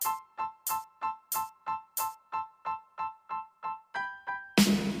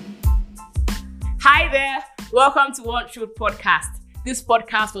Hi there, welcome to Unanswered podcast. This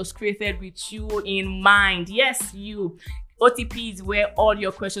podcast was created with you in mind. Yes, you. OTP is where all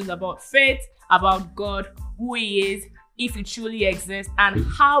your questions about faith, about God, who He is, if He truly exists, and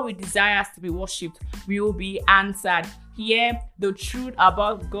how He desires to be worshipped will be answered. Here, the truth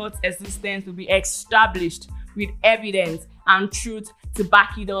about God's existence will be established with evidence and truth to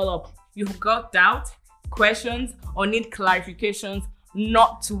back it all up. You've got doubt, questions, or need clarifications,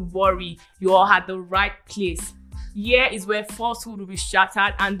 not to worry. You are at the right place. Here is where falsehood will be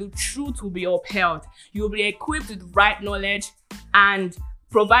shattered and the truth will be upheld. You will be equipped with right knowledge and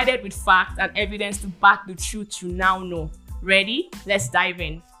provided with facts and evidence to back the truth you now know. Ready? Let's dive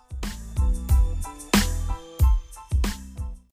in.